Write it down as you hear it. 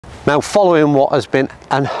Now, following what has been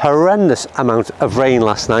an horrendous amount of rain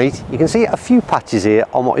last night, you can see a few patches here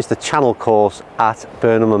on what is the channel course at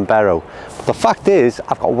Burnham and Barrow. But the fact is,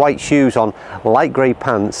 I've got white shoes on, light grey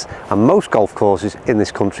pants, and most golf courses in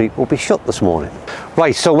this country will be shut this morning.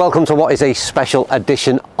 Right, so welcome to what is a special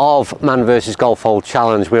edition of Man vs Golf Hole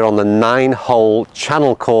Challenge. We're on the 9-hole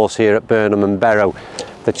channel course here at Burnham and Barrow.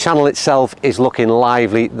 The channel itself is looking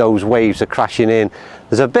lively, those waves are crashing in.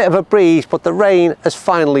 There's a bit of a breeze, but the rain has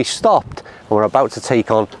finally stopped and we're about to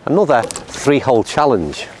take on another 3-hole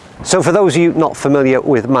challenge. So for those of you not familiar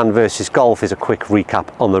with Man vs Golf, is a quick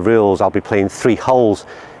recap on the rules. I'll be playing 3 holes.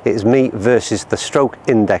 It is me versus the stroke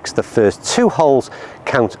index. The first 2 holes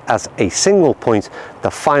count as a single point.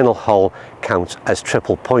 The final hole counts as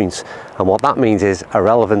triple points. And what that means is,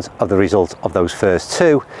 irrelevant of the result of those first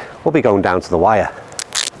 2, we'll be going down to the wire.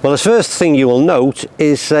 Well, the first thing you will note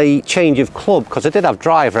is a change of club, because I did have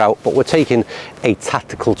driver out, but we're taking a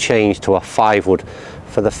tactical change to a 5-wood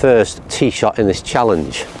for the first tee shot in this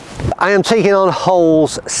challenge. I am taking on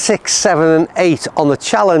holes 6, 7 and 8 on the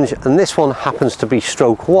challenge, and this one happens to be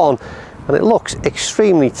stroke 1 and it looks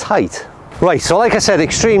extremely tight. Right, so like I said,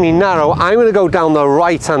 extremely narrow. I'm going to go down the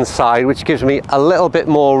right hand side, which gives me a little bit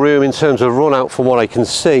more room in terms of run out from what I can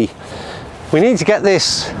see. We need to get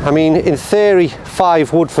this, I mean, in theory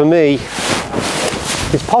 5-wood for me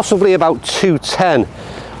is possibly about 210,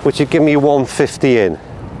 which would give me 150 in.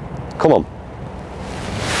 Come on.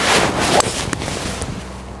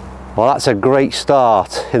 Well, that's a great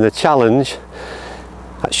start in the challenge.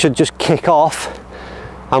 That should just kick off.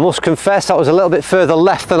 I must confess that was a little bit further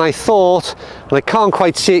left than I thought, and I can't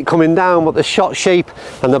quite see it coming down, but the shot shape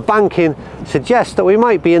and the banking suggests that we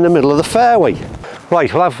might be in the middle of the fairway.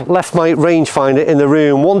 Right, well, I've left my rangefinder in the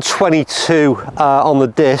room. 122 on the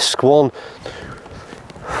disc, 6,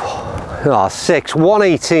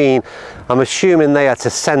 118. I'm assuming they are to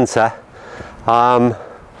centre. I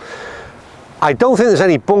don't think there's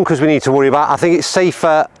any bunkers we need to worry about. I think it's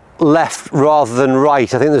safer left rather than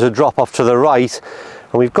right. I think there's a drop off to the right,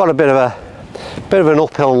 and we've got a bit of an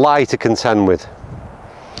uphill lie to contend with.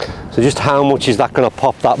 So just how much is that going to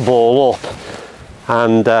pop that ball up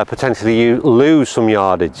and potentially you lose some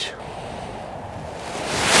yardage?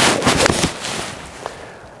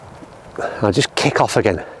 I'll just kick off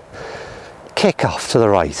again. Kick off to the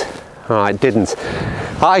right. Alright, didn't.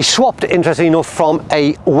 I swapped, interestingly enough, from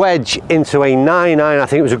a wedge into a 9-iron. I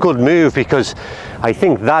think it was a good move, because I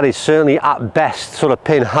think that is certainly at best sort of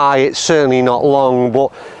pin high. It's certainly not long,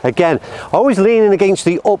 but again, always leaning against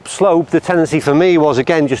the upslope. The tendency for me was,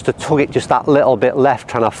 again, just to tug it just that little bit left,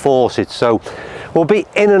 trying to force it. So we'll be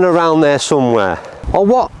in and around there somewhere. Oh,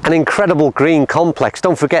 what an incredible green complex.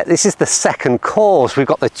 Don't forget, this is the 2nd course. We've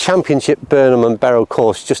got the Championship Burnham and Barrow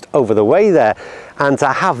course just over the way there. And to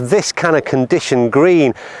have this kind of conditioned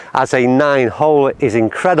green as a 9-hole is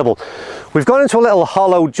incredible. We've gone into a little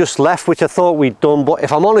hollow just left, which I thought we'd done, but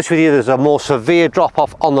if I'm honest with you, there's a more severe drop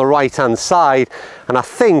off on the right hand side, and I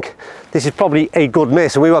think this is probably a good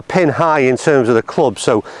miss. And we were pin high in terms of the club,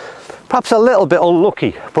 so perhaps a little bit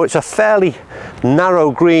unlucky, but it's a fairly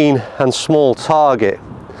narrow green and small target.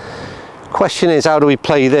 Question is, how do we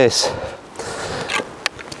play this?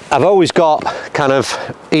 I've always got kind of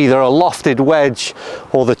either a lofted wedge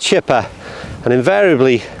or the chipper, and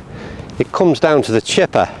invariably it comes down to the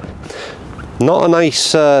chipper. Not a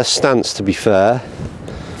nice stance, to be fair.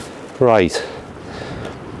 Right,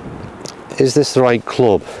 is this the right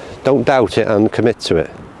club? Don't doubt it and commit to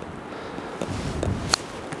it.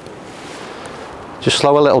 Just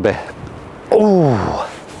slow a little bit.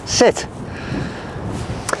 Oh, sit.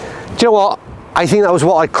 Do you know what? I think that was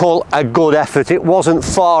what I call a good effort. It wasn't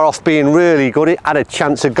far off being really good. It had a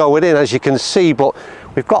chance of going in, as you can see, but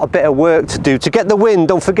we've got a bit of work to do to get the win.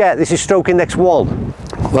 Don't forget, this is stroke index 1.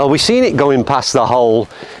 Well, we've seen it going past the hole.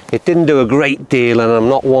 It didn't do a great deal, and I'm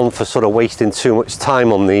not one for sort of wasting too much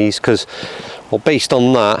time on these, because, well, based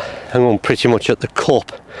on that, I'm going pretty much at the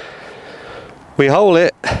cup. We hole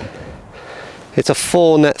it. It's a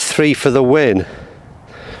 4 net 3 for the win.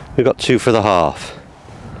 We've got 2 for the half.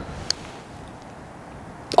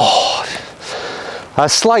 Oh, a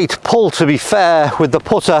slight pull, to be fair, with the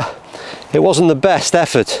putter. It wasn't the best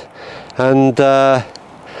effort, and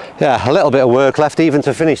yeah, a little bit of work left even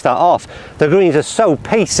to finish that off. The greens are so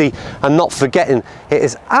pacey, and not forgetting, it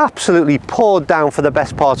is absolutely poured down for the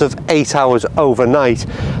best part of 8 hours overnight.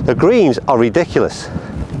 The greens are ridiculous.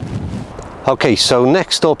 Okay, so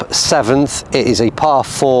next up, 7th, it is a par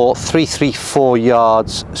 4, 334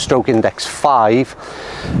 yards, stroke index 5.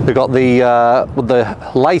 We've got the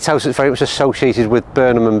lighthouse that's very much associated with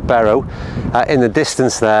Burnham and Barrow in the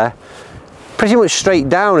distance there. pretty much straight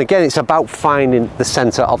down. Again, it's about finding the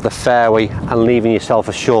centre of the fairway and leaving yourself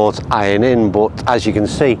a short iron in, but as you can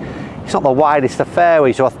see, it's not the widest of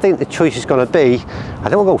fairways, so I think the choice is going to be, I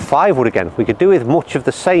think we'll go 5 wood again. We could do with much of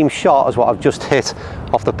the same shot as what I've just hit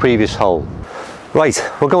off the previous hole. Right,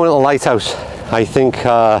 we're going to the lighthouse. I think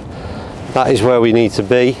that is where we need to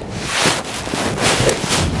be.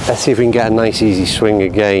 Let's see if we can get a nice easy swing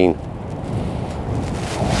again.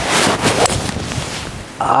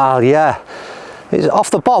 Ah, yeah, it's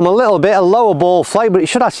off the bottom a little bit, a lower ball flight, but it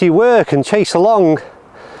should actually work and chase along.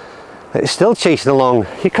 It's still chasing along.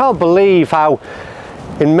 You can't believe how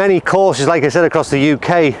in many courses, like I said, across the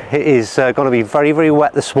UK, it is going to be very, very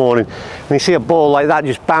wet this morning. And you see a ball like that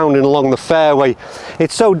just bounding along the fairway.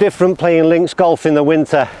 It's so different playing links golf in the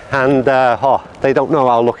winter, and oh, they don't know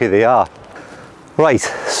how lucky they are. Right,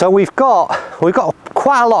 so we've got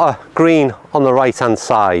quite a lot of green on the right hand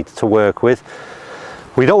side to work with.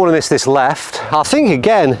 We don't want to miss this left. I think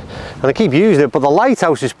again, and I keep using it, but the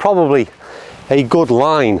lighthouse is probably a good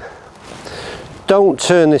line. Don't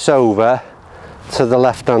turn this over to the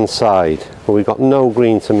left hand side, but we've got no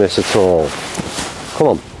green to miss at all. Come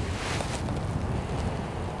on.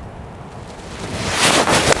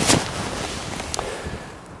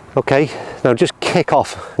 Okay, now just kick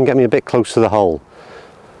off and get me a bit close to the hole.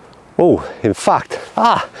 Oh, in fact,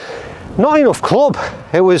 not enough club.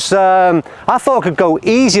 It was, I thought I could go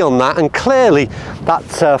easy on that, and clearly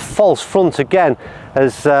that false front again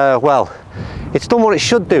has, well, it's done what it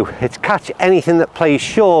should do. It's catch anything that plays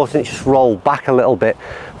short and it's just rolled back a little bit.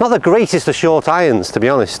 Not the greatest of short irons, to be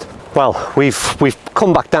honest. Well, we've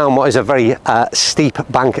come back down what is a very steep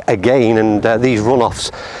bank again, and these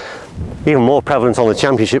runoffs, even more prevalent on the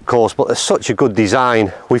championship course, but they're such a good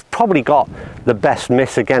design. We've probably got the best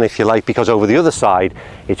miss again, if you like, because over the other side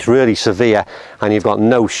it's really severe and you've got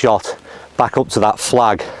no shot back up to that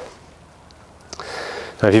flag.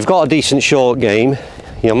 Now if you've got a decent short game,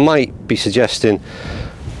 you might be suggesting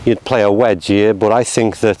you'd play a wedge here, but I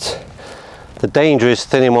think that the danger is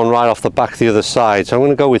thinning one right off the back the other side, so I'm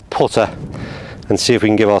going to go with putter and see if we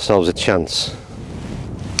can give ourselves a chance.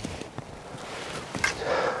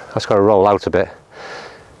 That's got to roll out a bit.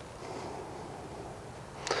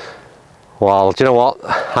 Well, do you know what?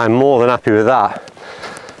 I'm more than happy with that.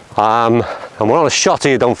 And we're on a shot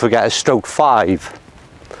here, don't forget, a stroke 5.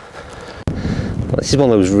 This is one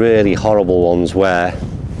of those really horrible ones where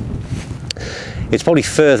it's probably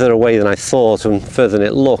further away than I thought and further than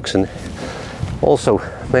it looks, and also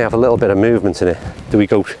may have a little bit of movement in it. Do we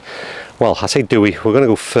go, well, I say do we, we're going to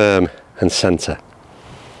go firm and centre.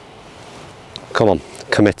 Come on,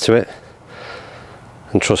 commit to it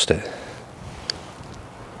and trust it.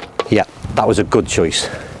 Yeah, that was a good choice.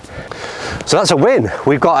 So that's a win.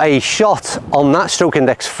 We've got a shot on that, stroke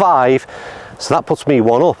index 5, so that puts me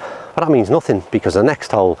 1 up. But that means nothing because the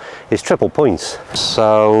next hole is triple points.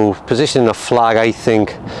 So positioning a flag, I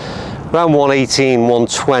think around 118,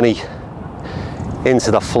 120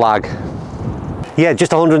 into the flag. Yeah,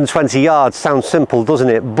 just 120 yards. Sounds simple, doesn't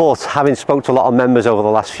it? But having spoke to a lot of members over the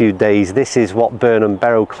last few days, this is what Burnham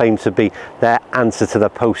Barrow claim to be their answer to the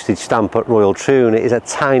postage stamp at Royal Troon. It is a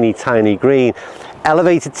tiny, tiny green.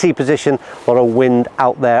 Elevated tee position, a lot of wind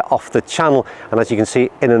out there off the channel, and as you can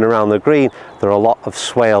see in and around the green there are a lot of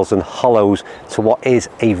swales and hollows to what is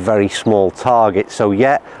a very small target. So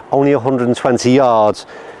yeah, only 120 yards,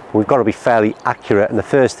 we've got to be fairly accurate, and the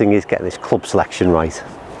first thing is getting this club selection right.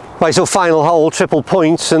 Right, so final hole, triple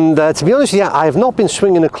points, and to be honest, yeah, I have not been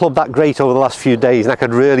swinging a club that great over the last few days, and I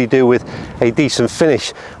could really do with a decent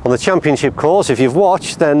finish on the championship course. If you've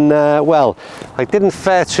watched, then well, I didn't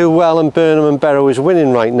fare too well, and Burnham Barrow is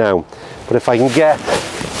winning right now. But if I can get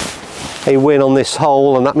a win on this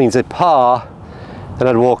hole, and that means a par, then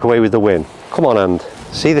I'd walk away with the win. Come on, and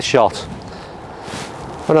see the shot.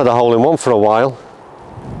 Another hole in one for a while.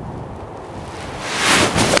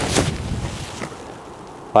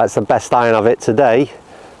 That's the best iron of it today,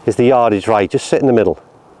 is the yardage right, just sit in the middle.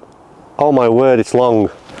 Oh my word, it's long.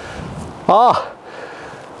 Ah,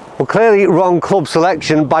 well, clearly wrong club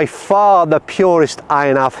selection. By far the purest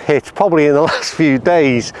iron I've hit probably in the last few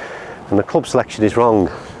days, and the club selection is wrong.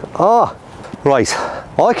 Ah, right,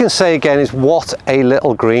 all I can say again is what a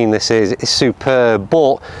little green this is. It's superb,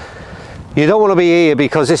 but you don't want to be here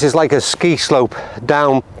because this is like a ski slope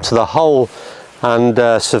down to the hole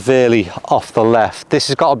and severely off the left. This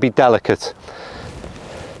has got to be delicate,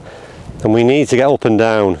 and we need to get up and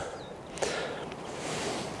down.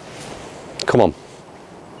 Come on.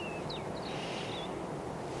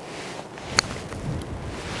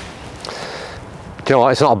 Do you know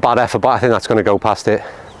what, it's not a bad effort, but I think that's going to go past it.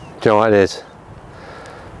 Do you know what it is?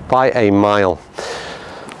 By a mile.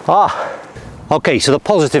 Ah, Okay, so the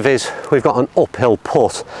positive is we've got an uphill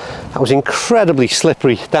putt. That was incredibly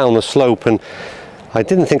slippery down the slope, and I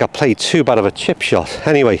didn't think I played too bad of a chip shot.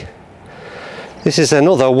 Anyway, this is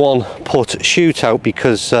another one putt shootout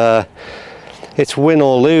because it's win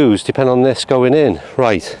or lose depending on this going in.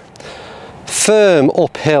 Right, firm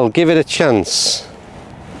uphill, give it a chance.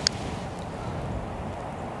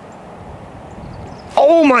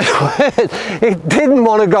 Oh my word, it didn't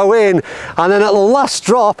want to go in, and then at the last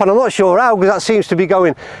drop, and I'm not sure how because that seems to be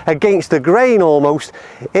going against the grain almost,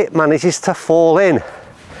 it manages to fall in.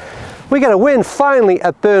 We get a win finally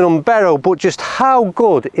at Burnham Barrow, but just how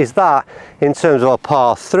good is that in terms of a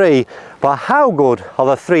par 3? But how good are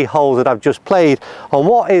the 3 holes that I've just played on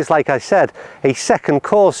what is, like I said, a second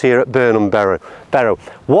course here at Burnham Barrow.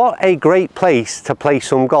 What a great place to play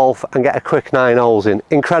some golf and get a quick 9 holes in.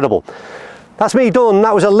 Incredible. That's me done.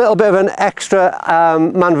 That was a little bit of an extra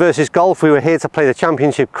man versus golf. We were here to play the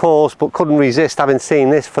championship course, but couldn't resist having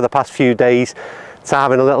seen this for the past few days to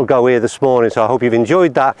having a little go here this morning. So I hope you've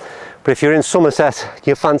enjoyed that. But if you're in Somerset,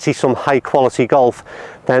 you fancy some high quality golf,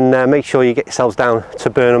 then make sure you get yourselves down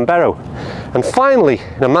to Burnham Barrow. And finally,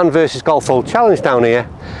 in a man versus golf hole challenge down here,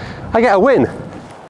 I get a win.